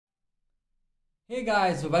Hey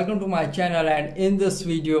guys, welcome to my channel, and in this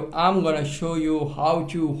video I'm gonna show you how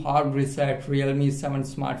to hard reset Realme 7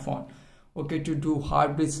 smartphone. Okay, to do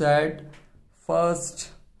hard reset, first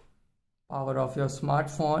power off your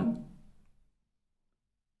smartphone,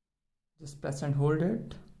 just press and hold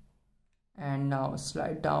it, and now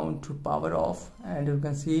slide down to power off, and you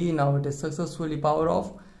can see now it is successfully power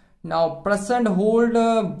off. Now press and hold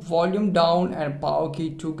volume down and power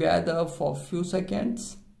key together for few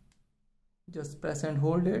seconds. Just press and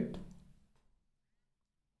hold it.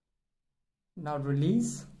 Now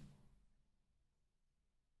release.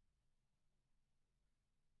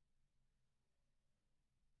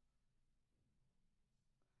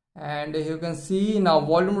 And you can see now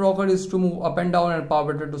volume rocker is to move up and down and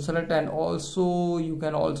power button to select, and also you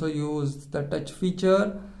can also use the touch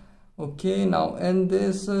feature. Okay, now in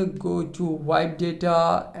this go to wipe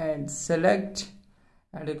data and select,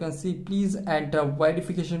 and you can see please enter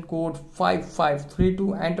verification code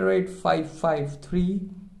 5532. Enter it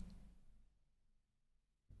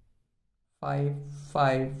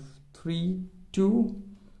 5532,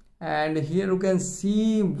 and here you can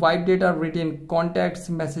see wipe data, written contacts,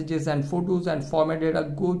 messages and photos, and format data.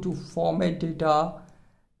 Go to format data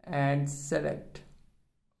and select,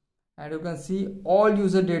 and you can see all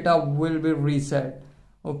user data will be reset.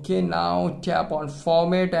 Okay, now tap on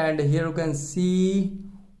format, and here you can see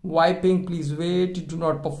wiping, please wait, do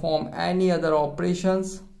not perform any other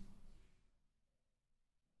operations.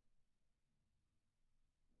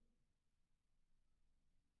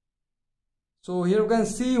 So here you can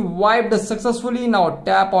see wiped successfully. Now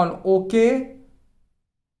tap on OK.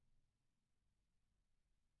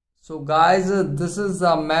 So guys, this is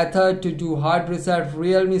a method to do hard reset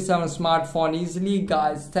Realme 7 smartphone easily.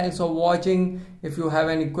 Guys, thanks for watching. If you have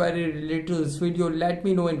any query related to this video, let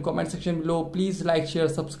me know in comment section below. Please like, share,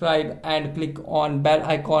 subscribe and click on bell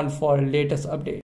icon for latest update.